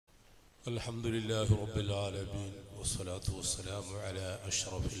الحمد لله رب العالمين والصلاة والسلام على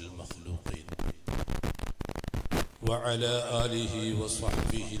أشرف المخلوقين وعلى آله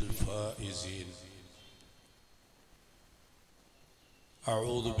وصحبه الفائزين.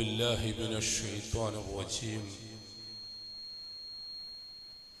 أعوذ بالله من الشيطان الرجيم.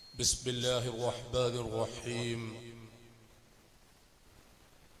 بسم الله الرحمن الرحيم.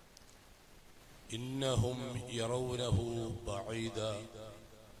 إنهم يرونه بعيدا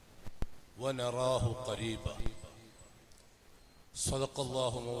ونراه قريبا. صدق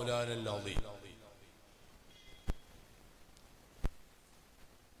الله مولانا العظيم.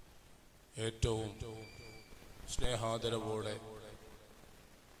 ഏറ്റവും സ്നേഹാദരവോടെ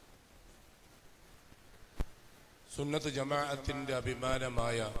സുന്നത്ത് ജമാഅത്തിന്റെ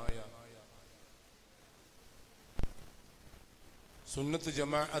അഭിമാനമായ സുന്നത്ത്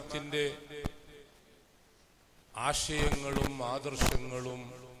ജമാഅത്തിന്റെ ആശയങ്ങളും ആദർശങ്ങളും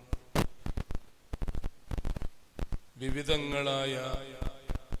വിവിധങ്ങളായ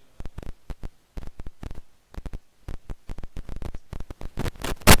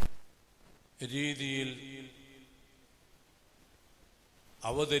രീതിയിൽ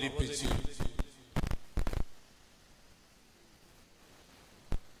അവതരിപ്പിച്ച്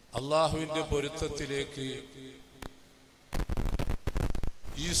അല്ലാഹുവിന്റെ പൊരുത്തത്തിലേക്ക്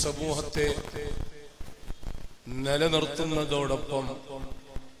ഈ സമൂഹത്തെ നിലനിർത്തുന്നതോടൊപ്പം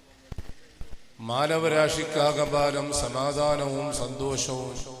മാനവരാശിക്കാകമാനം സമാധാനവും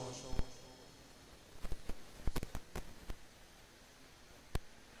സന്തോഷവും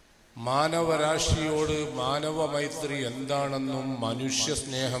മാനവരാശിയോട് മാനവ മൈത്രി എന്താണെന്നും മനുഷ്യ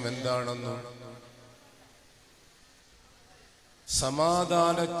സ്നേഹം എന്താണെന്നും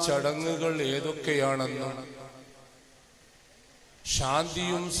സമാധാന ചടങ്ങുകൾ ഏതൊക്കെയാണെന്നും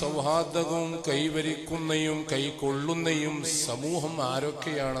ശാന്തിയും സൗഹാർദ്ദവും കൈവരിക്കുന്നയും കൈക്കൊള്ളുന്നയും സമൂഹം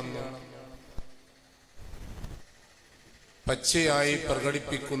ആരൊക്കെയാണെന്നും പച്ചയായി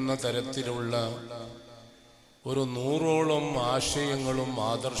പ്രകടിപ്പിക്കുന്ന തരത്തിലുള്ള ഒരു 100ഓളം ആശയങ്ങളും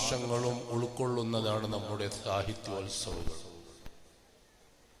ആദർശങ്ങളും ഉൾക്കൊള്ളുന്നതാണ് നമ്മുടെ സാഹിത്യോത്സവങ്ങൾ.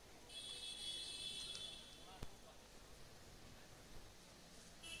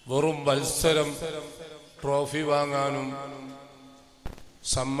 വെറും മത്സരം, ട്രോഫി വാങ്ങാനും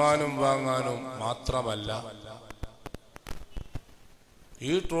സമ്മാനം വാങ്ങാനും മാത്രമല്ല,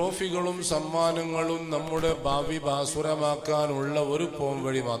 ഈ ട്രോഫികളും സമ്മാനങ്ങളും നമ്മുടെ ഭാവി ഭാസുരമാക്കാനുള്ള ഒരു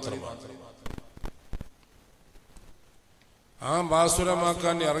പോംവഴി മാത്രമാണ്. ആ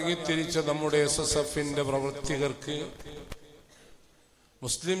ഭാസുരമാക്കാൻ ഇറങ്ങിത്തിരിച്ച നമ്മുടെ SSFന്റെ പ്രവർത്തകർക്ക്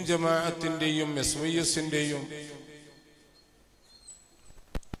മുസ്ലിം ജമാഅത്തിന്റെയും SYSന്റെയും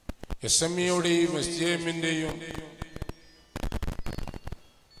SMEയുടെയും SJMന്റെയും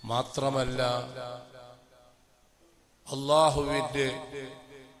മാത്രമല്ല അല്ലാഹുവിന്റെ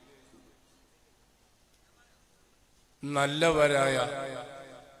നല്ലവരായ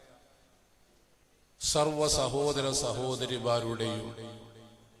സർവ സഹോദര സഹോദരിമാരുടെയും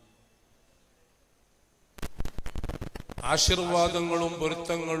ആശീർവാദങ്ങളും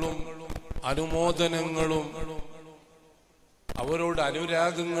പൊരുത്തങ്ങളും അനുമോദനങ്ങളും അവരോട്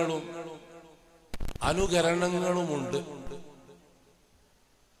അനുരാഗങ്ങളും അനുകരണങ്ങളുമുണ്ട്.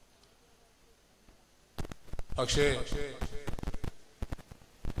 പക്ഷേ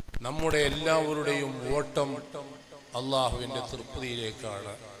നമ്മുടെ എല്ലാവരുടെയും ഓട്ടം അല്ലാഹുവിന്റെ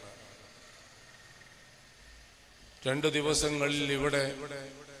തൃപ്തിയിലേക്കാണ്. 2 ദിവസങ്ങളിൽ ഇവിടെ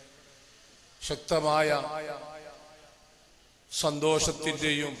ശക്തമായ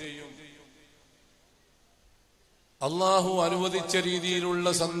സന്തോഷത്തിന്റെയും അല്ലാഹു അനുവദിച്ച രീതിയിലുള്ള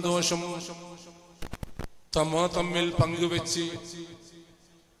സന്തോഷം തമ്മിൽ പങ്കുവെച്ച്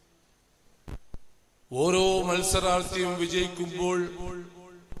ഓരോ മത്സരാർത്ഥിയും വിജയിക്കുമ്പോൾ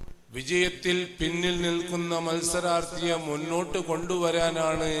വിജയത്തിൽ പിന്നിൽ നിൽക്കുന്ന മത്സരാർത്ഥിയെ മുന്നോട്ട്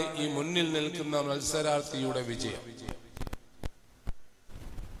കൊണ്ടുവരാനാണ് ഈ മുന്നിൽ നിൽക്കുന്ന മത്സരാർത്ഥിയുടെ വിജയം.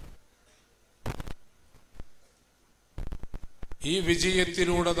 ഈ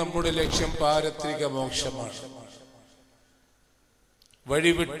വിജയത്തിലൂടെ നമ്മുടെ ലക്ഷ്യം പാരത്രിക മോക്ഷമാണ്.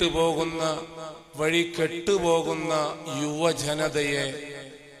 വഴി വിട്ടുപോകുന്ന, വഴി കെട്ടുപോകുന്ന യുവജനതയെ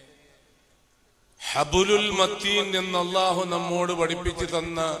ഹബുലുൽ മത്തീൻ എന്ന് അല്ലാഹു നമ്മോട് പഠിപ്പിച്ചു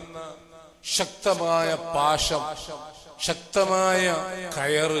തന്ന ശക്തമായ പാശം, ശക്തമായ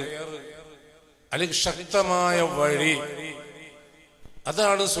കയറ്, അല്ലെങ്കിൽ ശക്തമായ വഴി,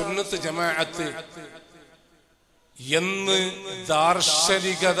 അതാണ് സുന്നത്ത് ജമാഅത്ത് എന്ന്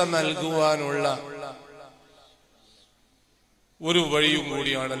ദാർശനികത നൽകുവാനുള്ള ഒരു വഴിയും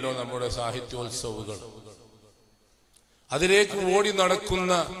കൂടിയാണല്ലോ നമ്മുടെ സാഹിത്യോത്സവങ്ങൾ. അതിലേക്ക് ഓടി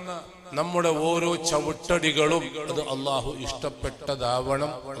നടക്കുന്ന നമ്മുടെ ഓരോ ചവിട്ടടികളും അത് അള്ളാഹു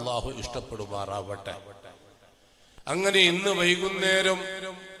ഇഷ്ടപ്പെട്ടതാവണം. അള്ളാഹു ഇഷ്ടപ്പെടുമാറാവട്ടെ. അങ്ങനെ ഇന്ന് വൈകുന്നേരം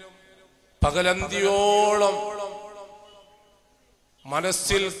പകലന്തിയോളം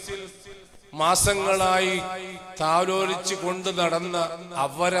മനസ്സിൽ മാസങ്ങളായി താലോലിച്ചു കൊണ്ട് നടന്ന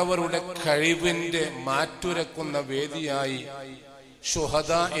അവരവരുടെ കഴിവിന്റെ മാറ്റുരക്കുന്ന വേദിയായി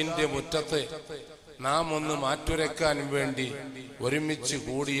ശുഹദാഇന്റെ മുറ്റത്ത് നാം ഒന്ന് മാറ്റുരക്കാൻ വേണ്ടി ഒരുമിച്ച്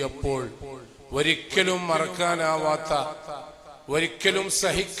കൂടിയപ്പോൾ ഒരിക്കലും മറക്കാനാവാത്ത, ഒരിക്കലും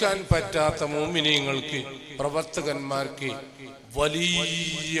സഹിക്കാൻ പറ്റാത്ത മുഅ്മിനീങ്ങൾക്ക്, പ്രവർത്തകന്മാർക്ക്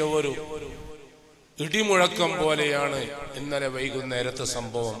വലിയ ഒരു ഇടിമുഴക്കം പോലെയാണ് ഇന്നലെ വൈകുന്നേരത്തെ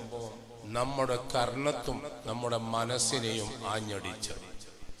സംഭവം നമ്മുടെ കർണത്തും നമ്മുടെ മനസ്സിനെയും ആഞ്ഞടിച്ചത്.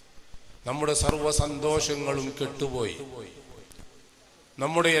 നമ്മുടെ സർവ്വ സന്തോഷങ്ങളും കെട്ടുപോയി,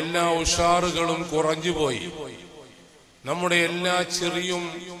 നമ്മുടെ എല്ലാ ഉഷാറുകളും കുറഞ്ഞുപോയി, നമ്മുടെ എല്ലാ ചിരിയും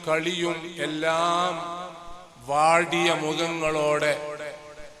കളിയും എല്ലാം വാടിയ മുഖങ്ങളോടെ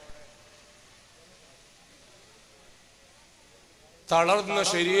തളർന്ന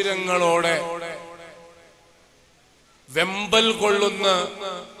ശരീരങ്ങളോടെ വെമ്പൽ കൊള്ളുന്ന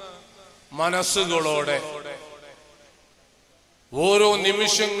മനസ്സുകളോടെ ഓരോ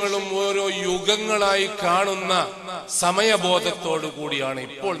നിമിഷങ്ങളും ഓരോ യുഗങ്ങളായി കാണുന്ന സമയബോധത്തോടു കൂടിയാണ്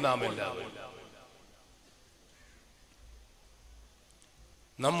ഇപ്പോൾ നാം എല്ലാവരും.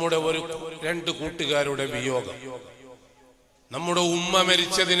 നമ്മുടെ രണ്ട് കൂട്ടുകാരുടെ വിയോഗം, നമ്മുടെ ഉമ്മ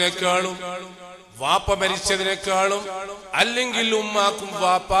മരിച്ചതിനേക്കാളും വാപ്പ മരിച്ചതിനേക്കാളും, അല്ലെങ്കിൽ ഉമ്മാക്കും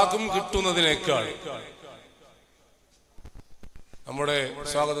വാപ്പാക്കും കിട്ടുന്നതിനേക്കാളും നമ്മുടെ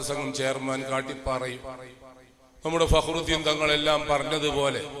സ്വാഗത സംഘം ചെയർമാൻ കാട്ടിപ്പാറയും നമ്മുടെ ഫഖ്റുദ്ദീൻ തങ്ങളെല്ലാം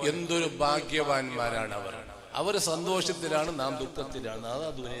പറഞ്ഞതുപോലെ എന്തൊരു ഭാഗ്യവാന്മാരാണ് അവർ. അവർ സന്തോഷത്തിലാണ്, നാം ദുഃഖത്തിലാണ്. അതാ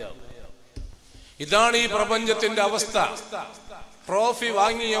ദുനിയാവ്. ഇതാണ് ഈ പ്രപഞ്ചത്തിന്റെ അവസ്ഥ. ട്രോഫി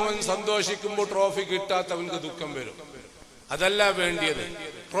വാങ്ങിയവൻ സന്തോഷിക്കുമ്പോൾ ട്രോഫി കിട്ടാത്തവൻക്ക് ദുഃഖം വരും. അതല്ല വേണ്ടിയത്.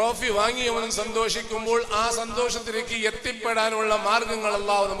 ട്രോഫി വാങ്ങിയവൻ സന്തോഷിക്കുമ്പോൾ ആ സന്തോഷത്തിലേക്ക് എത്തിപ്പെടാനുള്ള മാർഗങ്ങൾ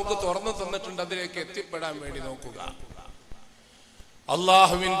അല്ലാഹു നമുക്ക് തുറന്നു തന്നിട്ടുണ്ട്. അതിലേക്ക് എത്തിപ്പെടാൻ വേണ്ടി നോക്കുക.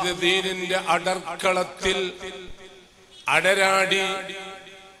 അള്ളാഹുവിന്റെ ദീനിന്റെ അടർക്കളത്തിൽ അടരാടി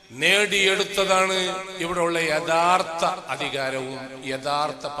നേടിയെടുത്തതാണ് ഇവിടെയുള്ള യഥാർത്ഥ അധികാരവും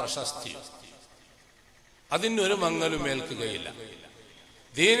യഥാർത്ഥ പ്രശസ്തിയും. അതിനൊരു മങ്ങലും ഏൽക്കുകയില്ല.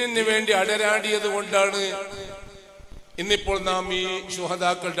 ദീനിന് വേണ്ടി അടരാടിയത് കൊണ്ടാണ് ഇന്നിപ്പോൾ നാം ഈ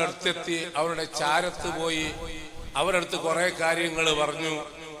ശുഹദാക്കളുടെ അടുത്തെത്തി അവരുടെ ചാരത്ത് പോയി അവരുടെ അടുത്ത് കുറെ കാര്യങ്ങൾ പറഞ്ഞു,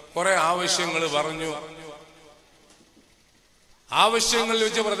 കുറെ ആവശ്യങ്ങൾ പറഞ്ഞു. ആവശ്യങ്ങളിൽ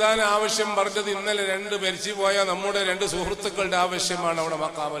വെച്ച് പ്രധാന ആവശ്യം പറഞ്ഞത് ഇന്നലെ മരിച്ചുപോയ നമ്മുടെ രണ്ട് സുഹൃത്തുക്കളുടെ ആവശ്യമാണ് അവിടെ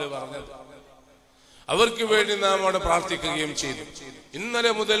മക്കാമൽ പറഞ്ഞത്. അവർക്ക് വേണ്ടി നാം അവിടെ പ്രാർത്ഥിക്കുകയും ചെയ്തു.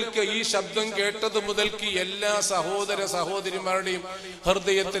 ഇന്നലെ മുതൽക്ക് ഈ ശബ്ദം കേട്ടത് മുതൽക്ക് എല്ലാ സഹോദര സഹോദരിമാരുടെയും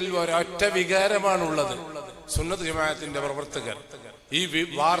ഹൃദയത്തിൽ ഒരൊറ്റ വികാരമാണുള്ളത്. സുന്നത്ത് ജമാഅത്തിന്റെ പ്രവർത്തകർ, ഈ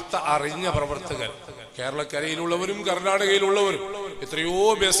വാർത്ത അറിഞ്ഞ പ്രവർത്തകർ, കേരളക്കരയിലുള്ളവരും കർണാടകയിലുള്ളവരും, എത്രയോ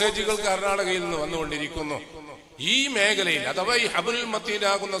മെസ്സേജുകൾ കർണാടകയിൽ നിന്ന് വന്നുകൊണ്ടിരിക്കുന്നു. ഈ മേഖലയിൽ അഥവാ ഈ ഹബുൽ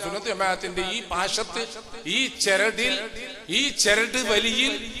മത്തീനാകുന്ന സുന്നത്ത് ജമാഅത്തിന്റെ ഈ പാശത്ത്, ഈ ചരടിൽ, ഈ ചരട്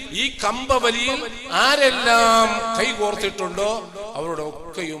വലിയിൽ, ഈ കമ്പ വലിയിൽ ആരെല്ലാം കൈകോർത്തിട്ടുണ്ടോ അവരുടെ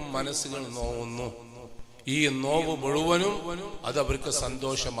ഒക്കെയും മനസ്സുകൾ നോവുന്നു. ഈ നോവ് മുഴുവനും അത് അവർക്ക്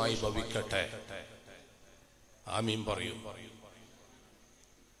സന്തോഷമായി ഭവിക്കട്ടെ. ആമീൻ പറയൂ.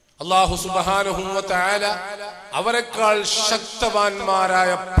 അല്ലാഹു സുബ്ഹാനഹു വ തആല അവരെക്കാൾ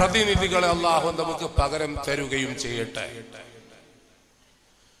ശക്തവാന്മാരായ പ്രതിനിധികളെ അല്ലാഹു നമുക്ക് പകരം തരുകയും ചെയ്യട്ടെ.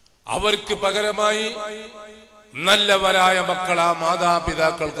 അവർക്ക് പകരമായി നല്ലവരായ മക്കളാ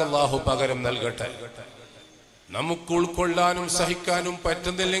മാതാപിതാക്കൾക്ക് അല്ലാഹു പകരം നൽകട്ടെ. നമുക്ക് ഉൾക്കൊള്ളാനും സഹിക്കാനും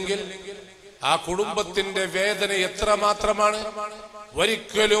പറ്റുന്നില്ലെങ്കിൽ ആ കുടുംബത്തിന്റെ വേദന എത്ര മാത്രമാണ്.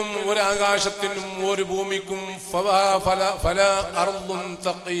 ഒരിക്കലും ഒരാകാശത്തിനും ഒരു ഭൂമിക്കും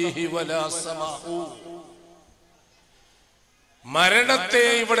മരണത്തെ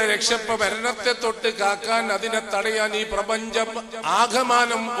ഇവിടെ മരണത്തെ തൊട്ട് കാക്കാൻ, അതിനെ തടയാൻ ഈ പ്രപഞ്ചം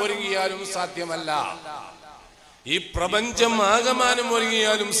ആകമാനം ഒരുങ്ങിയാലും സാധ്യമല്ല. ഈ പ്രപഞ്ചം ആകമാനം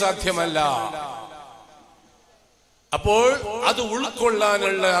ഒരുങ്ങിയാലും സാധ്യമല്ല. അപ്പോൾ അത്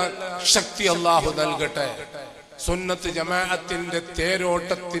ഉൾക്കൊള്ളാനുള്ള ശക്തി അല്ലാഹു നൽകട്ടെ. സുന്നത്ത് ജമാഅത്തിന്റെ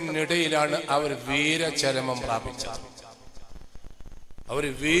തേരോട്ടത്തിനിടയിലാണ് അവർ വീരചരമം പ്രാപിച്ചത്. അവർ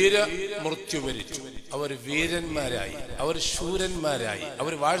വീരമൃത്യു വരിച്ചു. അവർ വീരന്മാരായി, അവർ ശൂരന്മാരായി,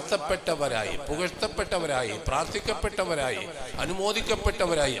 അവർ വാഴ്ത്തപ്പെട്ടവരായി, പുകഴ്ത്തപ്പെട്ടവരായി, പ്രാർത്ഥിക്കപ്പെട്ടവരായി,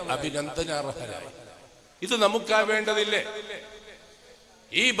 അനുമോദിക്കപ്പെട്ടവരായി, അഭിനന്ദനാർഹരായി. ഇത് നമുക്കാവേണ്ടതില്ലേ?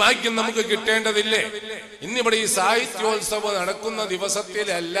 ഈ ഭാഗ്യം നമുക്ക് കിട്ടേണ്ടതില്ലേ? ഇന്നിവിടെ ഈ സാഹിത്യോത്സവം നടക്കുന്ന ദിവസത്തിൽ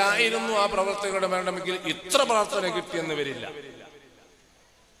അല്ലായിരുന്നു ആ പ്രവർത്തകരുടെ മരണമെങ്കിൽ ഇത്ര പ്രാർത്ഥന കിട്ടിയെന്ന് വരില്ല.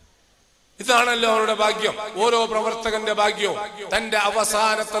 ഇതാണല്ലോ അവരുടെ ഭാഗ്യം. ഓരോ പ്രവർത്തകന്റെ ഭാഗ്യവും തന്റെ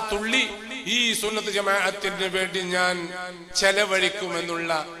അവസാനത്തെ തുള്ളി ഈ സുന്നത്ത് ജമാഅത്തിന് വേണ്ടി ഞാൻ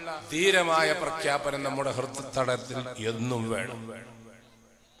ചെലവഴിക്കുമെന്നുള്ള ധീരമായ പ്രഖ്യാപനം നമ്മുടെ ഹൃദയതടത്തിൽ എന്നും വേണം.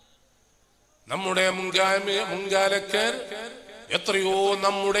 നമ്മുടെ മുൻകാലക്കാർ എത്രയോ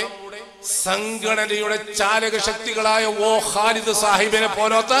നമ്മുടെ സംഘടനയുടെ ചാലക ശക്തികളായ ഖാലിദ് സാഹിബിനെ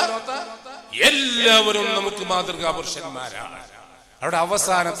പോലത്തെ എല്ലാവരും നമുക്ക് മാതൃകാ പുരുഷന്മാരാണ്. അവരുടെ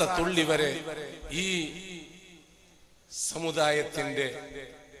അവസാനത്തെ തുള്ളി വരെ ഈ സമുദായത്തിന്റെ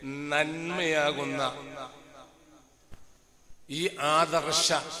നന്മയാകുന്ന ഈ ആദർശ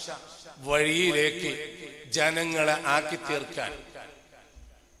വഴിയിലേക്ക് ജനങ്ങളെ ആക്കി തീർക്കാൻ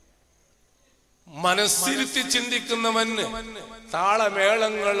മനസ്സിരുത്തി ചിന്തിക്കുന്നവന്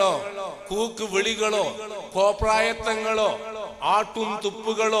താളമേളങ്ങളോ കൂക്ക് വിളികളോ കോപ്രായത്തങ്ങളോ ആട്ടും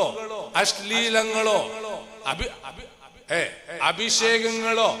തുപ്പുകളോ അശ്ലീലങ്ങളോ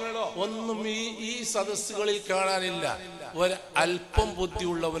അഭിഷേകങ്ങളോ ഒന്നും ഈ സദസ്സുകളിൽ കാണാനില്ല. ഒരു അല്പം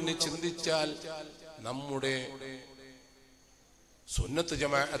ബുദ്ധിയുള്ളവന് ചിന്തിച്ചാൽ നമ്മുടെ സുന്നത്ത്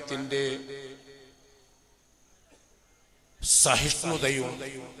ജമാഅത്തിന്റെ സഹിഷ്ണുതയും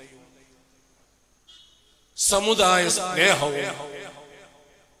സമുദായ സ്നേഹവും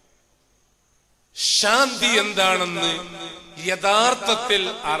ശാന്തി എന്താണെന്ന് യഥാർത്ഥത്തിൽ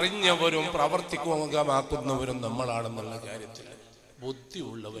അറിഞ്ഞവരും പ്രവർത്തിക്കുമാക്കുന്നവരും നമ്മളാണെന്നുള്ള കാര്യത്തിൽ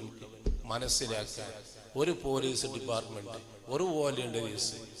ബുദ്ധിയുള്ളവർക്ക് മനസ്സിലാക്കാൻ ഒരു പോലീസ് ഡിപ്പാർട്ട്മെന്റ്, ഒരു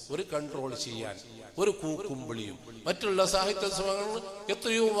വോളണ്ടിയേഴ്സ്, ഒരു കൺട്രോൾ ചെയ്യാൻ, ഒരു കൂക്കുംവിളിയും മറ്റുള്ള സാഹിത്യോത്സവങ്ങൾ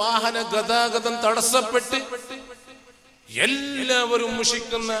എത്രയോ വാഹന ഗതാഗതം തടസ്സപ്പെട്ട് എല്ലാവരും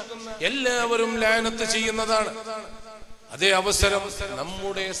മുഷിക്കുന്ന, എല്ലാവരും ലാനത്ത് ചെയ്യുന്നതാണ്. അതേ അവസരം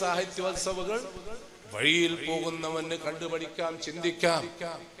നമ്മുടെ സാഹിത്യോത്സവങ്ങൾ വഴിയിൽ പോകുന്നവന് കണ്ടുപഠിക്കാം, ചിന്തിക്കാം.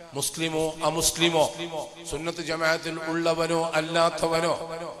 മുസ്ലിമോ അമുസ്ലിമോ, സുന്നത്ത് ജമാഅത്തിൽ ഉള്ളവനോ അല്ലാത്തവനോ,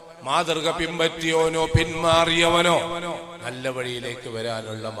 മാതൃക പിൻപറ്റിയവനോ പിന്മാറിയവനോ നല്ല വഴിയിലേക്ക്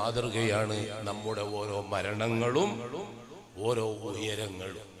വരാനുള്ള മാതൃകയാണ് നമ്മുടെ ഓരോ മരണങ്ങളും ഓരോ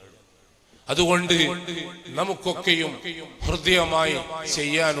ഉയരങ്ങളും. അതുകൊണ്ട് നമുക്കൊക്കെയും ഹൃദയമായി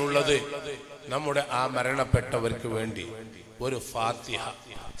ചെയ്യാനുള്ളത് നമ്മുടെ ആ മരണപ്പെട്ടവർക്ക് വേണ്ടി ഒരു ഫാത്തിഹ,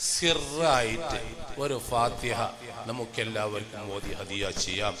 സിറായിട്ട് ഒരു ഫാത്തിഹ നമുക്കെല്ലാവർക്കും ഓതി ഹദിയ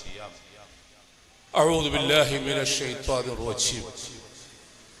ചെയ്യാം. അഊദു ബില്ലാഹി മിനശ് ശൈത്വാനിർ റജീം.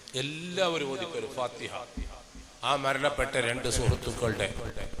 എല്ലാവരും ഓതിക്കൊരു ഫാത്തിഹ ആ മരണപ്പെട്ട രണ്ട് സുഹൃത്തുക്കളുടെ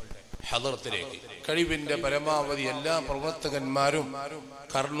ഹദറത്തിലേക്ക്. കഴിവിന്റെ പരമാവധി എല്ലാ പ്രവർത്തകന്മാരും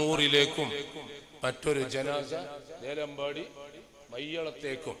കർണൂരിലേക്കും മറ്റൊരു ജനാസ ദേലമ്പാടി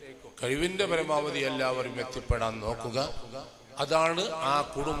മയ്യളത്തേക്കും കഴിവിന്റെ പരമാവധി എല്ലാവരും എത്തിപ്പെടാൻ നോക്കുക. അതാണ് ആ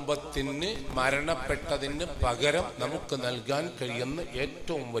കുടുംബത്തിന് മരണപ്പെട്ടതിന് പകരം നമുക്ക് നൽകാൻ കഴിയുന്ന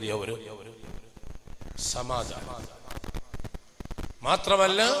ഏറ്റവും വലിയ ഒരു സമാധാനം.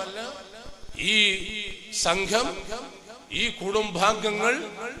 മാത്രമല്ല ഈ സംഘം, ഈ കുടുംബാംഗങ്ങൾ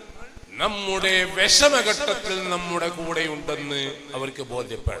നമ്മുടെ വിഷമഘട്ടത്തിൽ നമ്മുടെ കൂടെയുണ്ടെന്ന് അവർക്ക്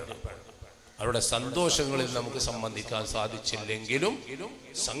ബോധ്യപ്പെടണം. അവരുടെ സന്തോഷങ്ങളിൽ നമുക്ക് സംബന്ധിക്കാൻ സാധിച്ചില്ലെങ്കിലും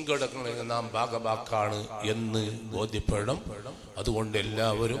സങ്കടങ്ങളിൽ നാം ഭാഗഭാക്കാണ് എന്ന് ബോധ്യപ്പെടണം. അതുകൊണ്ട്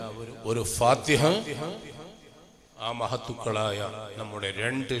എല്ലാവരും ഒരു ഫാത്തിഹ ആ മഹത്തുക്കളായ നമ്മുടെ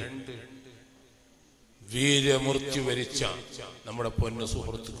രണ്ട് വീരമൃത്യു വരിച്ച നമ്മുടെ പൊന്നു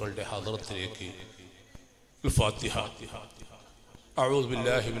സുഹൃത്തുക്കളുടെ ഹദറത്തിലേക്ക് ഫാത്തിഹ. أعوذ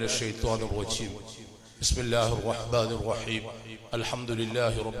بالله من الشيطان الرجيم. بسم الله الرحمن الرحيم. الحمد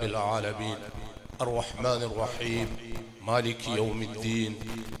لله رب العالمين الرحمن الرحيم مالك يوم الدين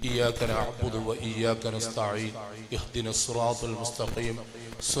إياك نعبد وإياك نستعين اهدنا الصراط المستقيم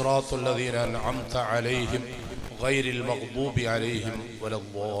صراط الذين أنعمت عليهم غير المغضوب عليهم ولا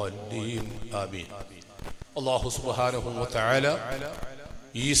الضالين آمين. الله سبحانه وتعالى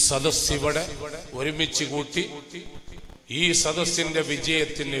ഈ സദസ്സ് ഇവിടെ ഒരുമിച്ച് കൂട്ടി ഈ സദസ്സിന്റെ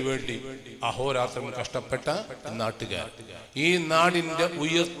വിജയത്തിന് വേണ്ടി അഹോരാത്രം കഷ്ടപ്പെട്ട നാട്ടുകാർ, ഈ നാടിന്റെ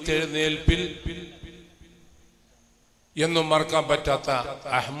ഉയർത്തെഴുന്നേൽപ്പിൽ എന്നും മറക്കാൻ പറ്റാത്ത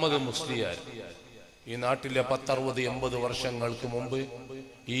അഹമ്മദ് മുസ്ലിയാർ, ഈ നാട്ടിലെ 10-60-80 വർഷങ്ങൾക്ക് മുമ്പ്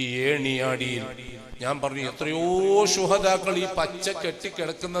ഈ ഏണിയാടിയിൽ ഞാൻ പറഞ്ഞു എത്രയോ ശുഹദാക്കൾ ഈ പച്ച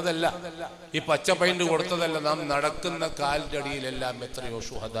കെട്ടിക്കിടക്കുന്നതല്ല, ഈ പച്ച പൈന്റ് കൊടുത്തതല്ല, നാം നടക്കുന്ന കാലിന്റെ അടിയിലെല്ലാം എത്രയോ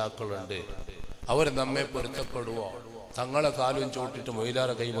ശുഹദാക്കളുണ്ട്. അവർ നമ്മെ പൊരുത്തപ്പെടുവോ? തങ്ങളെ കാലും ചോട്ടിട്ട് മൊയിലാറ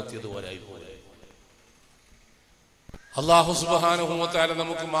കൈമത്തിയതുപോലായി പോലെ. അല്ലാഹു സുബ്ഹാനഹു വ തആല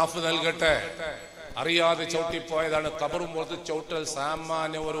നമുക്ക് മാഫ് നൽകട്ടെ. അറിയാതെ ചവിട്ടിപ്പോയതാണ്. കബറും പുറത്ത് ചവിട്ടൽ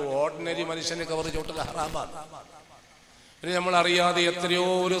സാമാന്യ ഒരു ഓർഡിനറി മനുഷ്യന് കബർ ചവിട്ടൽ ഹറാമാണ്. പിന്നെ നമ്മൾ അറിയാതെ എത്രയോ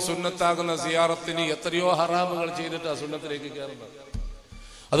ഒരു സുന്നത്താകുന്ന സിയാറത്തിന് എത്രയോ ഹറാമുകൾ ചെയ്തിട്ട് ആ സുന്നത്തിലേക്ക് കയറുന്നത്.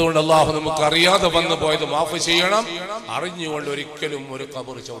 അതുകൊണ്ട് അള്ളാഹു നമുക്ക് അറിയാതെ വന്നു പോയത് മാഫ് ചെയ്യണം. അറിഞ്ഞുകൊണ്ട് ഒരിക്കലും ഒരു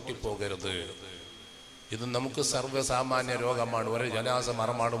ഖബർ ചവിട്ടിപ്പോകരുത്. ഇത് നമുക്ക് സർവ്വസാമാന്യ രോഗമാണ്. ഒരു ജനാസ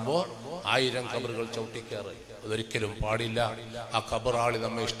മറമാടുമ്പോൾ 1000 ഖബറുകൾ ചവിട്ടിക്കയറ്. അതൊരിക്കലും പാടില്ല. ആ ഖബറാളി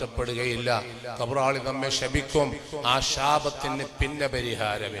നമ്മെ ഇഷ്ടപ്പെടുകയില്ല. ഖബറാളി നമ്മെ ശപിക്കും. ആ ശാപത്തിന് പിന്നെ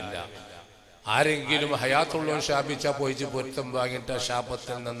പരിഹാരമില്ല. ആരെങ്കിലും ഹയാത്തുള്ളവൻ ശാപിച്ചാൽ പോയിച്ച് പൊരുത്തം വാങ്ങിയിട്ട് ആ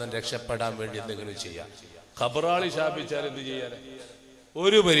ശാപത്തിൽ നിന്നും രക്ഷപ്പെടാൻ വേണ്ടി എന്തെങ്കിലും ചെയ്യാം. ഖബറാളി ശാപിച്ചാൽ എന്ത് ചെയ്യാൻ?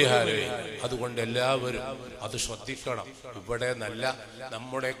 ഒരു പരിഹാരമില്ല. അതുകൊണ്ട് എല്ലാവരും അത് ശ്രദ്ധിക്കണം. ഇവിടെ നല്ല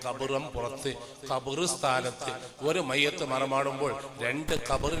നമ്മുടെ ഖബറും പുറത്ത് ഖബറുസ്ഥാനത്ത് ഒരു മയ്യത്ത് മറമാടുമ്പോൾ 2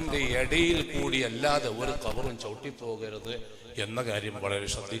 ഖബറിന്റെ ഇടയിൽ കൂടി അല്ലാതെ ഒരു ഖബറും ചവിട്ടിപ്പോകരുത് എന്ന കാര്യം വളരെ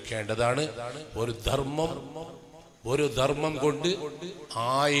ശ്രദ്ധിക്കേണ്ടതാണ്. ഒരു ധർമ്മം കൊണ്ട്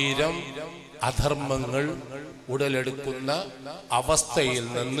 1000 അധർമ്മങ്ങൾ ഉടലെടുക്കുന്ന അവസ്ഥയിൽ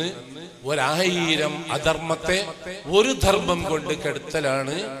നിന്ന് 1000 അധർമ്മത്തെ ഒരു ധർമ്മം കൊണ്ട്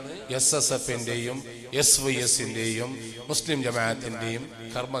കെടുത്തലാണ് SSFന്റെയും SYSന്റെയും മുസ്ലിം ജമാഅത്തിന്റെയും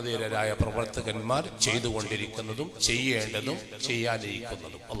കർമ്മധീരരായ പ്രവർത്തകന്മാർ ചെയ്തുകൊണ്ടിരിക്കുന്നതും ചെയ്യേണ്ടതും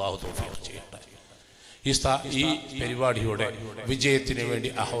ചെയ്യാനിരിക്കുന്നതും. അല്ലാഹു തൗഫീഖ് ചെയ്യട്ടെ. ഈ പരിപാടിയുടെ വിജയത്തിന് വേണ്ടി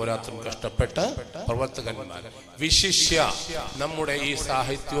അഹോരാത്രം കഷ്ടപ്പെട്ട പ്രവർത്തകന്മാർ, വിശിഷ്യ നമ്മുടെ ഈ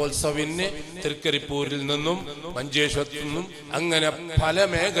സാഹിത്യോത്സവിന് തൃക്കരിപ്പൂരിൽ നിന്നും മഞ്ചേശ്വരത്തു നിന്നും അങ്ങനെ പല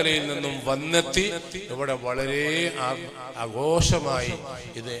മേഖലയിൽ നിന്നും വന്നെത്തി ഇവിടെ വളരെ ആഘോഷമായി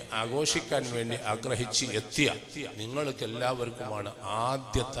ഇത് ആഘോഷിക്കാൻ വേണ്ടി ആഗ്രഹിച്ച് എത്തിയ നിങ്ങൾക്ക് എല്ലാവർക്കുമാണ്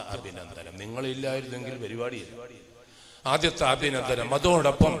ആദ്യത്തെ അഭിനന്ദനം. നിങ്ങളില്ലായിരുന്നെങ്കിൽ പരിപാടിയില്ല. ആദ്യത്തെ അഭിനന്ദനം.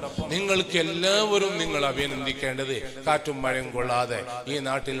 അതോടൊപ്പം നിങ്ങൾക്ക് എല്ലാവരും നിങ്ങൾ അഭിനന്ദിക്കേണ്ടത് കാറ്റും മഴയും കൊള്ളാതെ ഈ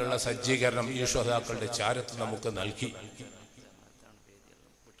നാട്ടിലുള്ള സജ്ജീകരണം ഈ ശ്രോതാക്കളുടെ ചാരത്ത് നമുക്ക് നൽകി.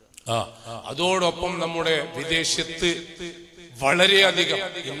 അതോടൊപ്പം നമ്മുടെ വിദേശത്ത് വളരെയധികം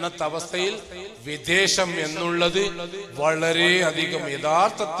ഇന്നത്തെ അവസ്ഥയിൽ വിദേശം എന്നുള്ളത് വളരെയധികം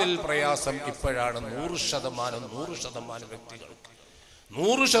യഥാർത്ഥത്തിൽ പ്രയാസം ഇപ്പോഴാണ്. 100% വ്യക്തികൾക്ക്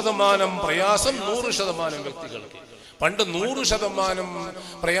 100% പ്രയാസം 100% വ്യക്തികൾക്ക്. പണ്ട് 100%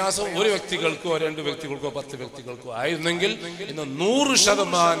 പ്രയാസം ഒരു വ്യക്തികൾക്കോ 2 വ്യക്തികൾക്കോ 10 വ്യക്തികൾക്കോ ആയിരുന്നെങ്കിൽ ഇന്ന്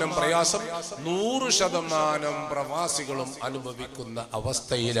 100% പ്രയാസം 100% പ്രവാസികളും അനുഭവിക്കുന്ന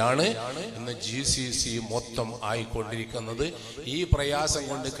അവസ്ഥയിലാണ് ഇന്ന് GCC മൊത്തം ആയിക്കൊണ്ടിരിക്കുന്നത്. ഈ പ്രയാസം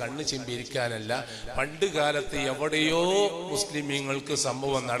കൊണ്ട് കണ്ണ് ചിമ്പിരിക്കാനല്ല. പണ്ട് കാലത്ത് എവിടെയോ മുസ്ലിമീങ്ങൾക്ക്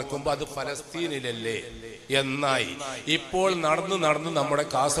സംഭവം നടക്കുമ്പോൾ അത് ഫലസ്തീനിലല്ലേ എന്നായി. ഇപ്പോൾ നടന്ന് നമ്മുടെ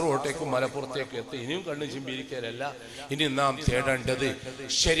കാസർഗോട്ടേക്കും മലപ്പുറത്തേക്കും എത്തി. ഇനിയും കണ്ണ് ചിമ്പിരിക്കാനല്ല. ഇനി നാം തേടേണ്ടത്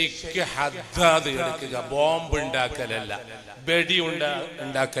ശരിക്ക് ഹദ്ദാദ് എടുക്കുക, ബോംബ് ഉണ്ടാക്കലല്ല, വെടി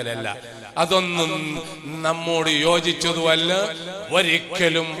ഉണ്ടാക്കലല്ല. അതൊന്നും നമ്മോട് യോജിച്ചതുമല്ല,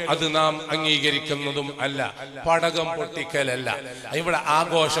 ഒരിക്കലും അത് നാം അംഗീകരിക്കുന്നതും അല്ല. പടകം പൊട്ടിക്കലല്ല. ഇവിടെ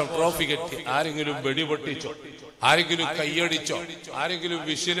ആഘോഷം, ട്രോഫി കെട്ടി ആരെങ്കിലും വെടി പൊട്ടിച്ചോ, ആരെങ്കിലും കൈയടിച്ചോ, ആരെങ്കിലും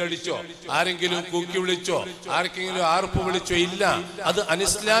വിശിലടിച്ചോ, ആരെങ്കിലും കൂക്കി വിളിച്ചോ, ആർക്കെങ്കിലും ആർപ്പ് വിളിച്ചോ ഇല്ല. അത്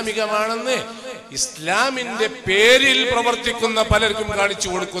അനിസ്ലാമികമാണെന്ന് ഇസ്ലാമിന്റെ പേരിൽ പ്രവർത്തിക്കുന്ന പലർക്കും കാണിച്ചു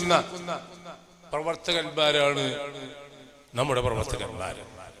കൊടുക്കുന്ന പ്രവർത്തകന്മാരാണ് നമ്മുടെ പ്രവർത്തകന്മാർ.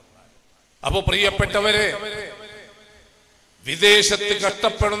 അപ്പോ പ്രിയപ്പെട്ടവരെ, വിദേശത്ത്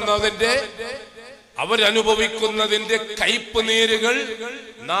കഷ്ടപ്പെടുന്നതിന്റെ അവരനുഭവിക്കുന്നതിന്റെ കയ്പ് നീരുകൾ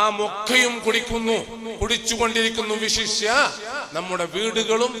നാം ഒക്കെയും കുടിച്ചുകൊണ്ടിരിക്കുന്നു. വിശിഷ്യ നമ്മുടെ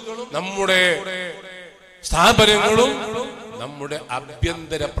വീടുകളും നമ്മുടെ സ്ഥാപനങ്ങളും നമ്മുടെ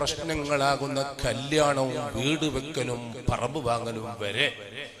ആഭ്യന്തര പ്രശ്നങ്ങളാകുന്ന കല്യാണവും വീട് വെക്കലും പറമ്പ് വാങ്ങലും വരെ.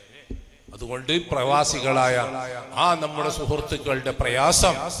 അതുകൊണ്ട് പ്രവാസികളായ ആ നമ്മുടെ സുഹൃത്തുക്കളുടെ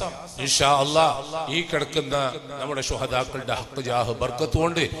പ്രയാസം ഇൻഷാ അല്ലാഹ് ഈ കിടക്കുന്ന നമ്മുടെ ശുഹദാക്കളുടെ ഹക്ക് ജാഹ് ബർക്കത്ത്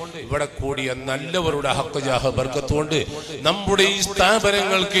കൊണ്ട്, ഇവിടെ കൂടിയ നല്ലവരുടെ ഹക്ക് ജാഹ് ബർക്കത്ത് കൊണ്ട് നമ്മുടെ ഈ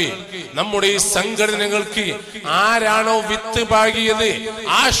സ്ഥാപനങ്ങൾക്ക്, നമ്മുടെ ഈ സംഘടനകൾക്ക് ആരാണോ വിത്ത് പാകിയത്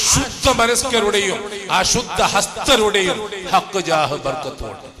ആ ശുദ്ധ മനസ്കരുടെയും ആ ശുദ്ധ ഹസ്തരുടെയും ഹക്ക് ജാഹ് ബർക്കത്ത്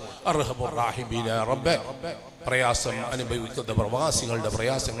കൊണ്ട് റബ്ബേ, പ്രയാസം അനുഭവിക്കുന്ന പ്രവാസികളുടെ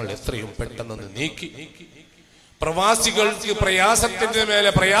പ്രയാസങ്ങൾ എത്രയും പെട്ടെന്ന് നീക്കി പ്രവാസികൾക്ക് പ്രയാസത്തിന്റെ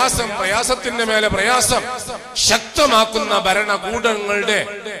മേലെ പ്രയാസം ശക്തമാക്കുന്ന ഭരണകൂടങ്ങളുടെ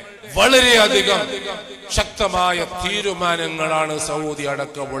വളരെയധികം ശക്തമായ തീരുമാനങ്ങളാണ് സൗദി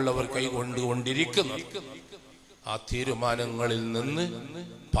അടക്കമുള്ളവർ കൈകൊണ്ടുകൊണ്ടിരിക്കുന്നത്. ആ തീരുമാനങ്ങളിൽ നിന്ന്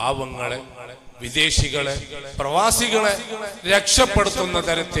പാവങ്ങളെ, വിദേശികളെ, പ്രവാസികളെ രക്ഷപ്പെടുത്തുന്ന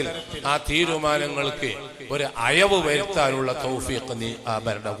തരത്തിൽ ആ തീരുമാനങ്ങൾക്ക് ഒരു അയവ് വരുത്താനുള്ള തൗഫീഖ് നീ ആ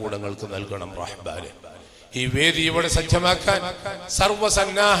ഭരണകൂടങ്ങൾക്ക് നൽകണം റഹ്മാനെ. ഈ വേദി ഇവിടെ സജ്ജമാക്കാൻ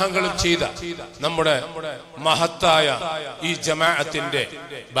സർവസന്നാഹങ്ങളും ചെയ്ത നമ്മുടെ മഹത്തായ ഈ ജമാഅത്തിന്റെ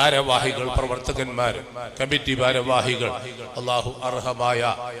ഭാരവാഹികൾ, പ്രവർത്തകന്മാർ, കമ്മിറ്റി ഭാരവാഹികൾ, അല്ലാഹു അർഹമായ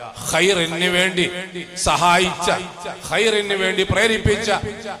ഖൈറിന് വേണ്ടി സഹായിച്ച, ഖൈറിന് വേണ്ടി പ്രേരിപ്പിച്ച,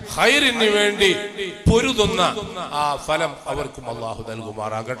 ഖൈറിന് വേണ്ടി പൊരുതുന്ന ആ ഫലം അവർക്കും അല്ലാഹു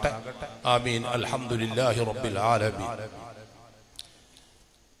നൽകുമാറാകട്ടെ. ആമീൻ. അൽഹംദുലില്ലാഹി റബ്ബിൽ ആലമീൻ.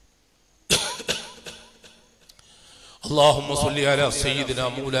 اللهم صل على سيدنا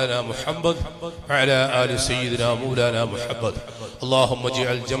مولانا محمد وعلى آل سيدنا مولانا محمد. اللهم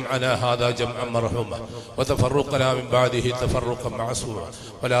اجعل جمعنا هذا جمعا مرحوما وتفرقنا من بعده تفرقا معصوما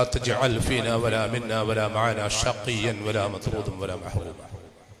ولا تجعل فينا ولا منا ولا معنا شقيا ولا مطرودا ولا محروما.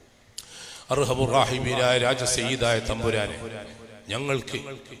 അർഹമുർ റഹീമീനായ രാജസയ്യിദായ തമ്പുരാനെ, ഞങ്ങൾക്ക്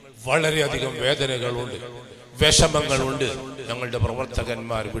വളരെയധികം വേദനകളുണ്ട്, വിഷമങ്ങളുണ്ട് ഞങ്ങളുടെ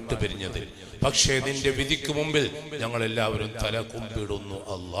പ്രവർത്തകന്മാർ വിട്ടുപിരിഞ്ഞതിൽ. പക്ഷേ നിന്റെ വിധിക്ക് മുമ്പിൽ ഞങ്ങൾ എല്ലാവരും തല കുമ്പിടുന്നു.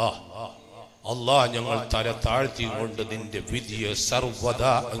 അല്ലാഹ് ഞങ്ങൾ തല താഴ്ത്തിക്കൊണ്ട് നിന്റെ വിധിയെ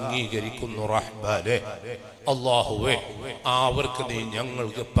സർവദാ അംഗീകരിക്കുന്നു. റഹ്മാനെ, അല്ലാഹുവേ, അവർക്ക് നീ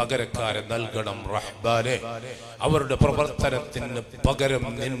ഞങ്ങൾക്ക് പകരക്കാരെ നൽകണം. റഹ്മാനെ, അവരുടെ പ്രവർത്തനത്തിന് പകരം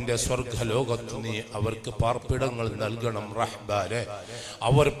നിന്റെ സ്വർഗലോകത്ത് നീ അവർക്ക് പാർപ്പിടങ്ങൾ നൽകണം. റഹ്മാനെ,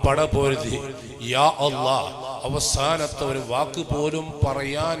 അവർ പടപൊരുതി യാ അല്ലാഹ് അവസാനത്തെ ഒരു വാക്ക് പോലും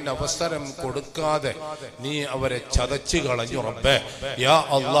പറയാൻ അവസരം കൊടുക്കാതെ നീ അവരെ ചതച്ചു കളഞ്ഞു. റബ്ബേ, യാ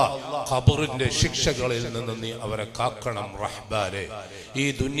അല്ലാഹ് ഖബറിന്റെ ശിക്ഷകളിൽ നിന്ന് നീ അവരെ കാക്കണം. റഹ്മാനെ, ഈ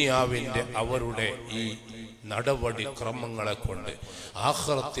ദുനിയാവിന്റെ അവരുടെ ഈ നടപടി ക്രമങ്ങളെ കൊണ്ട്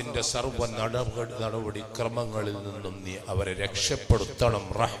ആഖിറത്തിന്റെ സർവ്വ നടപടി ക്രമങ്ങളിൽ നിന്നും നീ അവരെ രക്ഷപ്പെടുത്തണം.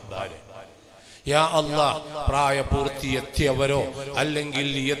 റഹ്മാനെ, യാ അല്ലാഹ് പ്രായപൂർത്തി എത്തിയവരോ അല്ലെങ്കിൽ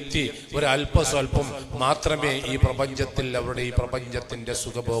എത്തി ഒരു അല്പസ്വല്പം മാത്രമേ ഈ പ്രപഞ്ചത്തിൽ അവരുടെ ഈ പ്രപഞ്ചത്തിന്റെ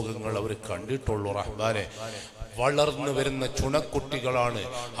സുഖഭോഗങ്ങൾ അവർ കണ്ടിട്ടുള്ളൂ. റഹ്മാനെ, വളർന്നു വരുന്ന ചുണക്കുട്ടികളാണ്.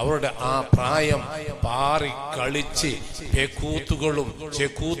 അവരുടെ ആ പ്രായം പാറി കളിച്ച്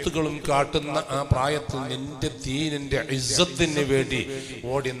ചെക്കൂത്തുകളും കാട്ടുന്ന ആ പ്രായത്തിൽ നിന്റെ ദീനിന്റെ ഇസ്സത്തിന് വേണ്ടി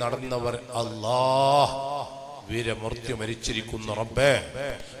ഓടി നടന്നവർ അല്ലാഹ് വീരമൃത്യു മരിച്ചിരിക്കുന്നു. റബ്ബേ,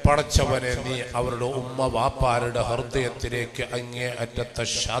 പടച്ചവനെ, നീ അവരുടെ ഉമ്മ വാപ്പാരുടെ ഹൃദയത്തിലേക്ക് അങ്ങേ അറ്റത്തെ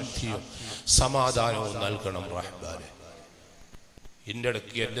ശാന്തിയും സമാധാനവും നൽകണം. റഹ്മാനെ, ഇന്റെ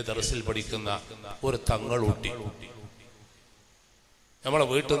ഇടയ്ക്ക് എന്റെ ദർസിൽ പഠിക്കുന്ന ഒരു തങ്ങളൂട്ടി നമ്മളെ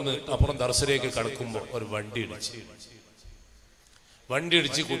വീട്ടിൽ നിന്ന് അപ്പുറം ദർസിലേക്ക് കടക്കുമ്പോൾ ഒരു വണ്ടി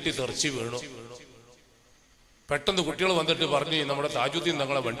ഇടിച്ച് കുട്ടി തെറിച്ച് വീണു. പെട്ടെന്ന് കുട്ടികൾ വന്നിട്ട് പറഞ്ഞു, നമ്മുടെ താജുദ്ദീൻ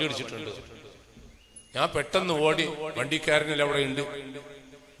തങ്ങളെ വണ്ടി ഇടിച്ചിട്ടുണ്ട്. ഞാൻ പെട്ടെന്ന് ഓടി, വണ്ടിക്കാരനെല്ലാം അവിടെ ഉണ്ട്.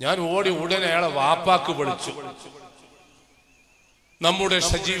 ഞാൻ ഓടി ഉടനെ അയാളെ വാപ്പാക്ക് വിളിച്ചു. നമ്മുടെ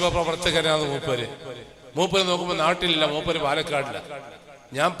സജീവ പ്രവർത്തകനാണ് മൂപ്പര് നോക്കുമ്പോൾ നാട്ടിലില്ല, മൂപ്പര് പാലക്കാടില്ല.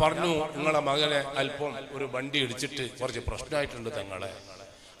 ഞാൻ പറഞ്ഞു, നിങ്ങളെ മകനെ അല്പം ഒരു വണ്ടി ഇടിച്ചിട്ട് കുറച്ച് പ്രശ്നമായിട്ടുണ്ട് തങ്ങളെ.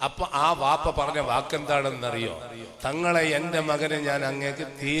 അപ്പൊ ആ വാപ്പ പറഞ്ഞ വാക്കെന്താണെന്നറിയോ? തങ്ങളെ, എന്റെ മകനെ ഞാൻ അങ്ങേക്ക്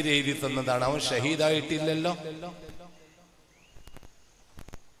തീരെ എഴുതി തന്നതാണ്, അവൻ ഷഹീദായിട്ടില്ലല്ലോ.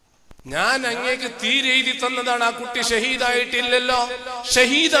 ഞാൻ അങ്ങേക്ക് തീരെ എഴുതി തന്നതാണ്, ആ കുട്ടി ഷഹീദായിട്ടില്ലല്ലോ.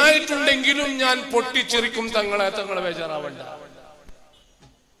 ഷഹീദായിട്ടുണ്ടെങ്കിലും ഞാൻ പൊട്ടിച്ചെറിക്കും തങ്ങളെ ബേജാറാവണ്ട.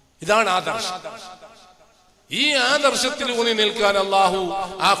 ഇതാണ് ആദർശം. ഈ ആദർശത്തിൽ ഊന്നി നിൽക്കാൻ അല്ലാഹു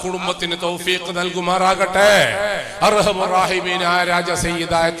ആ കുടുംബത്തിന് തൗഫീഖ് നൽകുമാറാകട്ടെ. അർഹമുർ റഹീമീനായ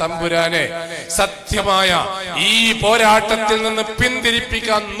രാജസയ്യിദായ തമ്പുരാനെ, സത്യമായ ഈ പോരാട്ടത്തിൽ നിന്ന്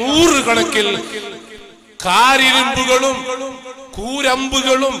പിന്തിരിപ്പിക്കാൻ നൂറുകണക്കിൽ കാരിരുമ്പുകളും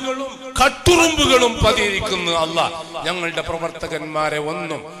കൂരമ്പുകളും കട്ടുറുമ്പുകളും പതിയിരിക്കുന്നു. അല്ലാഹ്, ഞങ്ങളുടെ പ്രവർത്തകന്മാരെ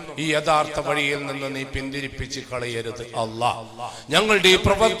ഒന്നും ഈ യഥാർത്ഥ വഴിയിൽ നിന്ന് നീ പിന്തിരിപ്പിച്ച് കളയരുത്. അല്ലാഹ്, ഞങ്ങളുടെ ഈ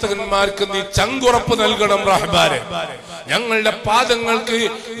പ്രവർത്തകന്മാർക്ക് നീ ചങ്കുറപ്പ് നൽകണം. റഹ്മാനെ, ഞങ്ങളുടെ പാദങ്ങൾക്ക്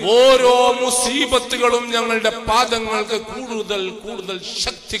ഓരോ മുസീബത്തുകളും ഞങ്ങളുടെ പാദങ്ങൾക്ക് കൂടുതൽ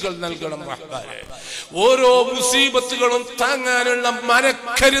ശക്തികൾ നൽകണം. റഹ്മാനെ, ഓരോ മുസീബത്തുകളും താങ്ങാനുള്ള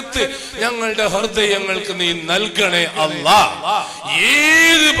മനക്കരുത്ത് ഞങ്ങളുടെ ഹൃദയങ്ങൾക്ക് നീ നൽകണേ. അല്ലാഹ്,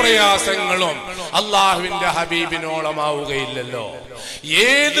 ഏത് പ്രയാസങ്ങളും അല്ലാഹുവിന്റെ ഹബീബിനോളമാവുകയില്ലല്ലോ.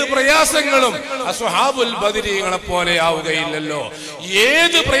 ഏത് പ്രയാസങ്ങളും അസ്ഹാബുൽ ബദരീങ്ങളെ പോലെ ആവുകയില്ലല്ലോ.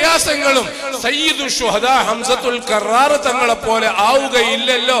 ഏത് പ്രയാസങ്ങളും സയ്യിദു ശുഹദാ ഹംസത്തുൽ കറാർ തങ്ങളെ പോലെ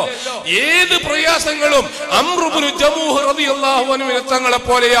ആവുകയില്ലല്ലോ. ഏത് പ്രയാസങ്ങളും അംർ ഇബ്നു ജമൂഹ് റളിയല്ലാഹു അൻഹു തങ്ങളെ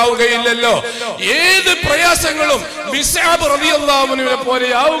പോലെ ആവുകയില്ലല്ലോ. ഏത് പ്രയാസങ്ങളും മിസ്അബ് റളിയല്ലാഹു അൻഹുവിനെ പോലെ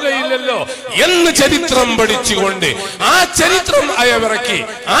ആവുകയില്ലല്ലോ എന്ന് ചരിത്രം പഠിച്ചുകൊണ്ട് ആ ചരിത്രം അയവിറക്കി.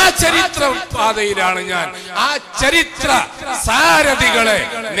 ആ ചരിത്ര പാതയിലാണ് ഞാൻ. ആ ചരിത്ര സാരഥികളെ,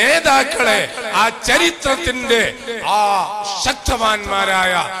 നേതാക്കളെ, ആ ചരിത്രത്തിന്റെ ആ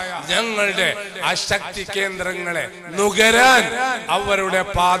ശക്തവാന്മാരായ ഞങ്ങളുടെ ആ ശക്തി കേന്ദ്രങ്ങളെ നുകരാൻ, അവരുടെ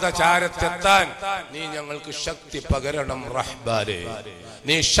പാദചാരത്തെത്താൻ നീ ഞങ്ങൾക്ക് ശക്തി പകരണം റഹ്മാനെ.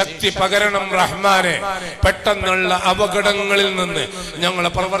 നീ ശക്തി പകരണം റഹ്മാനെ. പെട്ടെന്നുള്ള അപകടങ്ങളിൽ നിന്ന് ഞങ്ങളെ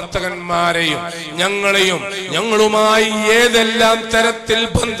പ്രവർത്തകന്മാരെയും ഞങ്ങളെയും ഞങ്ങളുമായി ഏതെല്ലാം തരത്തിൽ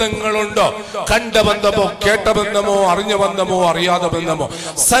ബന്ധങ്ങളുണ്ടോ, കണ്ട ബന്ധമോ കേട്ട ബന്ധമോ അറിഞ്ഞ ബന്ധമോ അറിയാതെ ബന്ധമോ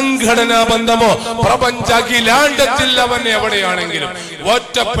സംഘടനാ ബന്ധമോ പ്രപഞ്ചാഖിലാണ്ടത്തിൽ അവൻ എവിടെയാണെങ്കിലും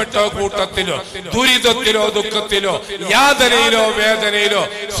ഒറ്റപ്പെട്ട കൂട്ടത്തിലോ ദുരിതത്തിലോ ദുഃഖത്തിലോ യാതനയിലോ വേദനയിലോ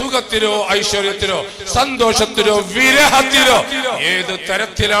സുഖത്തിലോ ഐശ്വര്യത്തിലോ സന്തോഷത്തിലോ വിരഹത്തിലോ ഏത്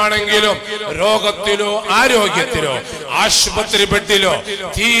തരത്തിലാണെങ്കിലും രോഗത്തിലോ ആരോഗ്യത്തിലോ ആശുപത്രി ബെഡിലോ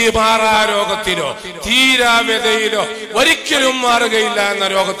തീമാറാ രോഗത്തിലോ തീരാവ്യതയിലോ ഒരിക്കലും മാറുകയില്ല എന്ന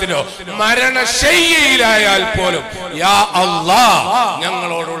രോഗത്തിലോ മരണശയ്യയിലായാൽ പോലും യാ അല്ലാഹ്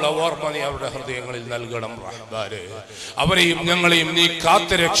ഞങ്ങളോടുള്ള ഓർമ്മ നീ അവരുടെ ഹൃദയങ്ങളിൽ നൽകണം റഹ്മാനെ. അവരെയും ഞങ്ങളെയും നീ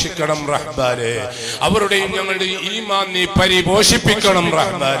കാത്തു രക്ഷിക്കണം റഹ്മാനെ. അവരുടെയും ഞങ്ങളുടെയും ഈമാൻ നീ പരിപോഷിപ്പിക്കണം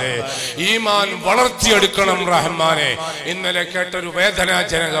റഹ്മാനെ. ഈമാൻ വളർത്തിയെടുക്കണം റഹ്മാനെ. ഇന്നലെ കേട്ടൊരു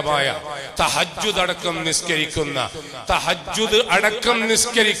വേദനാജനകമായ തഹജ്ജുദ് അടക്കം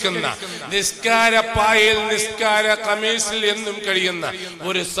നിസ്കരിക്കുന്ന നിസ്കാരപ്പായയിൽ നിസ്കാര കമീസിൽ എന്നും കഴിയുന്ന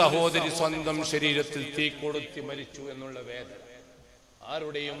ഒരു സഹോദരി സ്വന്തം ശരീരത്തിൽ തീ കൊളുത്തി മരിച്ചു എന്നുള്ള വേദന.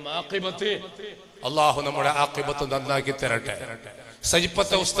 ആരുടെയും ആഖിബത്ത് അല്ലാഹു നമ്മുടെ ആഖിബത്ത് നന്നാക്കി തരട്ടെ.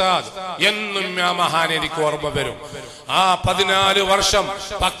 സജിപ്പത്തെ ഉസ്താദ് എന്നും ആ മഹാൻ എനിക്ക് ഓർമ്മ വരും. ആ 14 വർഷം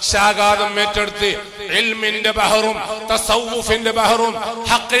പക്ഷാഘാതം ഏറ്റെടുത്ത് ഇൽമിന്റെ ബഹറും തസവ്വുഫിന്റെ ബഹറും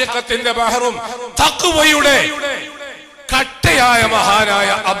ഹഖീഖത്തിന്റെ ബഹറും തഖ്വയുടെ കട്ടയായ മഹാനായ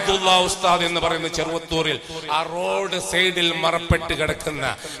അബ്ദുള്ള ഉസ്താദ് എന്ന് പറയുന്ന ചെറുവത്തൂരിൽ ആ റോഡ് സൈഡിൽ മറപ്പെട്ട് കിടക്കുന്ന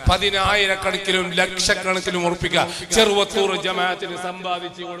 10,000 ലക്ഷക്കണക്കിനും ഉറപ്പിക്കുക ചെറുവത്തൂർ ജമാഅത്തിന്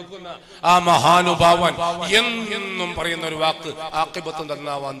സമ്പാദിച്ചു കൊടുക്കുന്ന ആ മഹാനുഭാവൻ എന്നും പറയുന്ന ഒരു വാക്ക് ആഖിബത്ത്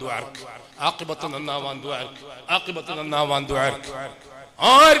നന്നാവാൻ ദുആർക്ക്, ആഖിബത്ത് നന്നാവാൻ ദുആർക്ക്, ആഖിബത്ത് നന്നാവാൻ ദുആർക്ക്.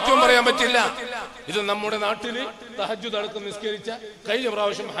 ആർക്കും പറയാൻ പറ്റില്ല. ഇത് നമ്മുടെ നാട്ടില് തഹജ്ജുദ് അടക്കം നിസ്കരിച്ച, കഴിഞ്ഞ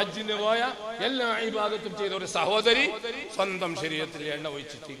പ്രാവശ്യം ഹജ്ജിന് പോയ, എല്ലാ ഇബാദത്തും ചെയ്ത ഒരു സഹോദരി സ്വന്തം ശരീരത്തിൽ എണ്ണ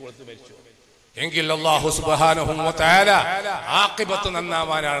ഒഴിച്ച് തീ കൊടുത്ത് മരിച്ചു. എങ്കിൽ അല്ലാഹു സുബ്ഹാനഹു വ തആല ആഖിബത്ത്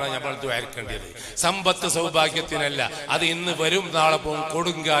നന്നാവാനാണ് നമ്മൾ ദുആർക്കേണ്ടത്. സമ്പത്ത് സൗഭാഗ്യത്തിനല്ല. അത് ഇന്ന് വരും നാളെ പോകും.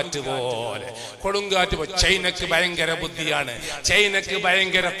 കൊടുങ്കാറ്റ് ചൈനക്ക് ഭയങ്കര ബുദ്ധിയാണ്, ചൈനക്ക്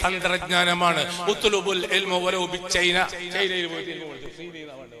ഭയങ്കര തന്ത്രജ്ഞാനമാണ്. ഉത്ലുബുൽ ഇൽമ വലൗ ബിച്ചൈന, ചൈനയിൽ പോയിട്ട്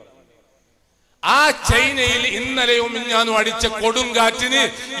ആ ചൈനയിൽ ഇന്നലെയും മിഞ്ഞാന്നും അടിച്ച കൊടുങ്കാറ്റിന്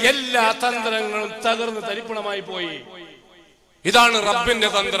എല്ലാ തന്ത്രങ്ങളും തകർന്ന് തരിപ്പണമായി പോയി. ഇതാണ് റബ്ബിന്റെ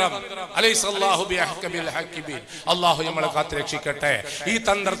തന്ത്രം. അലൈസല്ലാഹു ബിഅഹ്കമിൽ ഹക്കീമീൻ. അല്ലാഹു നമ്മളെ കാത്ത് രക്ഷിക്കട്ടെ. ഈ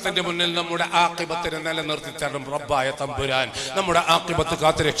തന്ത്രത്തിന്റെ മുന്നിൽ നമ്മുടെ ആഖിബത്തിനെ നിലനിർത്തി തരണം റബ്ബായ തമ്പുരാൻ. നമ്മുടെ ആഖിബത്ത്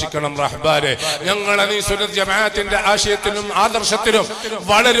കാത്ത് രക്ഷിക്കണം റഹ്മാനെ. ഞങ്ങളെ നീ സുന്നത്ത് ജമാഅത്തിന്റെ ആശയത്തിലും ആദർശത്തിലും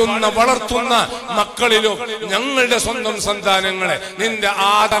വളർത്തുന്ന മക്കളിലും ഞങ്ങളുടെ സ്വന്തം സന്താനങ്ങളെ നിന്റെ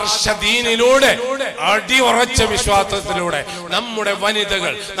ആദർശ ദീനിലൂടെ അടിയുറച്ച വിശ്വാസത്തിലൂടെ നമ്മുടെ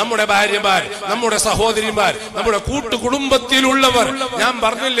വനിതകൾ, നമ്മുടെ ഭാര്യമാർ, നമ്മുടെ സഹോദരിമാർ, നമ്മുടെ കൂട്ടുകുടുംബത്തിലുള്ള ഞാൻ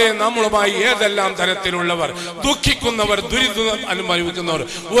പറഞ്ഞില്ലേ, നമ്മളുമായി ഏതെല്ലാം തരത്തിലുള്ളവർ, ദുഃഖിക്കുന്നവർ, ദുരിതം അനുഭവിക്കുന്നവർ,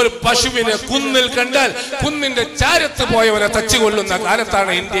 ഒരു പശുവിനെ കുന്നിൽ കണ്ടാൽ കുന്നിന്റെ ചാരത്ത് പോയവരെ തച്ചുകൊള്ളുന്ന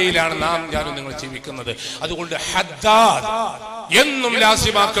കാലത്താണ് ഇന്ത്യയിലാണ് ഞാനും നിങ്ങൾ ജീവിക്കുന്നത്. അതുകൊണ്ട് ഹദ്ദാദ് എന്നും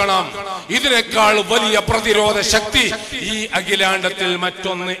ലാസിമാക്കണം. ഇതിനേക്കാൾ വലിയ പ്രതിരോധ ശക്തി ഈ അഖിലാണ്ടത്തിൽ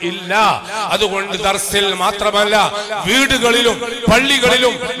മറ്റൊന്ന് ഇല്ല. അതുകൊണ്ട് ദർസിൽ മാത്രമല്ല, വീടുകളിലും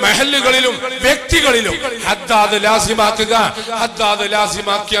പള്ളികളിലും മഹല്ലുകളിലും വ്യക്തികളിലും ഹദ്ദാദ് ലാസിമാക്കുക. ഹദ്ദാദ്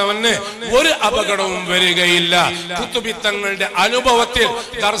ലാസിമാക്കിയവന് ഒരു അപകടവും വരികയില്ല. ഖുതുബി തങ്ങളുടെ അനുഭവത്തിൽ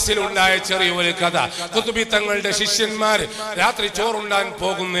ദർസിൽ ഉണ്ടായ ചെറിയൊരു കഥ. ഖുതുബി തങ്ങളുടെ ശിഷ്യന്മാർ രാത്രി ചോറുണ്ണാൻ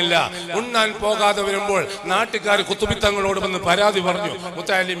പോകുന്നില്ല. ഉണ്ണാൻ പോകാതെ വരുമ്പോൾ നാട്ടുകാർ ഖുതുബി തങ്ങളോട് വന്ന് പരാതി പറഞ്ഞു,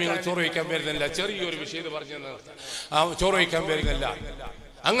 മുത്തഅല്ലിമീങ്ങൾ ചോറ് വയ്ക്കാൻ വരുന്നില്ല. ചെറിയൊരു വിഷയം പറഞ്ഞു, ചോറ് വയ്ക്കാൻ വരുന്നില്ല.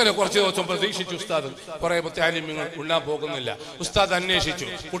 അങ്ങനെ കുറച്ച് ദിവസം പ്രതീക്ഷിച്ചു. ഉസ്താദ് കുറെ മുത്തഅല്ലിമീങ്ങൾ ഉണ്ണാൻ പോകുന്നില്ല. ഉസ്താദ് അന്വേഷിച്ചു.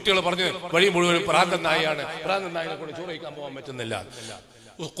 കുട്ടികൾ പറഞ്ഞു വഴി മുഴുവനും ഭ്രാന്തൻ നായയാണ്, ഭ്രാന്തൻ നായനെ കൊണ്ട് ചോറ് വയ്ക്കാൻ പോകാൻ പറ്റുന്നില്ല.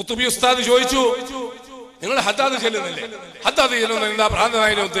 ഖുതുബി ഉസ്താദ് ചോദിച്ചു, നിങ്ങൾ ഹദ്ദാദ് ചെല്ലുന്നില്ലേ? ഹദ്ദാദ് എന്താ എന്താ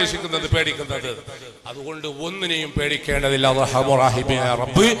ഭ്രാന്തനായാലും ഉദ്ദേശിക്കുന്നത്, പേടിക്കുന്നത്? അതുകൊണ്ട് ഒന്നിനെയും പേടിക്കേണ്ടതില്ല.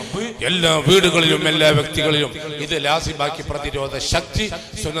 റബ്ബ് എല്ലാ വീടുകളിലും എല്ലാ വ്യക്തികളിലും ഇത് ലാസിബാക്കി പ്രതിരോധ ശക്തി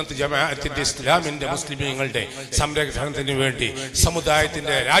സുന്നത്ത് ജമാഅത്തിന്റെ ഇസ്ലാമിന്റെ മുസ്ലിമീങ്ങളുടെ സംരക്ഷണത്തിന് വേണ്ടി,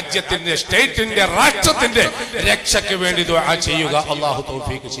 സമുദായത്തിന്റെ, രാജ്യത്തിന്റെ, സ്റ്റേറ്റിന്റെ, രാഷ്ട്രത്തിന്റെ രക്ഷയ്ക്ക് വേണ്ടി ദുആ ചെയ്യുക. അല്ലാഹു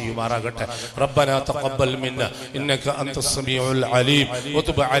തൗഫീഖ് ചെയ്യുമാറാകട്ടെ. റബ്ബനാ തഖബ്ബൽ മിന്നാ ഇന്നക അൻതസ് സമീഉൽ അലീം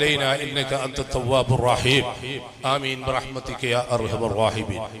വതുബ് അലൈനാ ഇന്നക അൻതത് തവ്വാബുർ റഹീം. ആമീൻ ബിറഹ്മതിക യാ അർഹമർ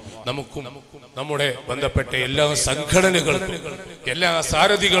റഹീമീൻ. നമുക്കും നമ്മുടെ ബന്ധപ്പെട്ട എല്ലാ സംഘടനകൾക്കും, എല്ലാ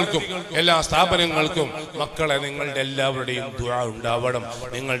സാരഥികൾക്കും, എല്ലാ സ്ഥാപനങ്ങൾക്കും മക്കളെ നിങ്ങളുടെ എല്ലാവരുടെയും ദുആ ഉണ്ടാവണം.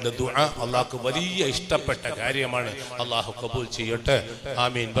 നിങ്ങളുടെ ദുആ അല്ലാഹുക്ക് വലിയ ഇഷ്ടപ്പെട്ട കാര്യമാണ്. അല്ലാഹു ഖബൂൽ ചെയ്യട്ടെ.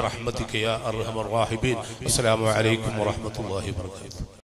 ആമീൻ ബിറഹ്മതിക യാ അർഹമർ റഹീമീൻ. അസ്സലാമു അലൈക്കും വറഹ്മത്തുള്ളാഹി വബറകാതുഹു.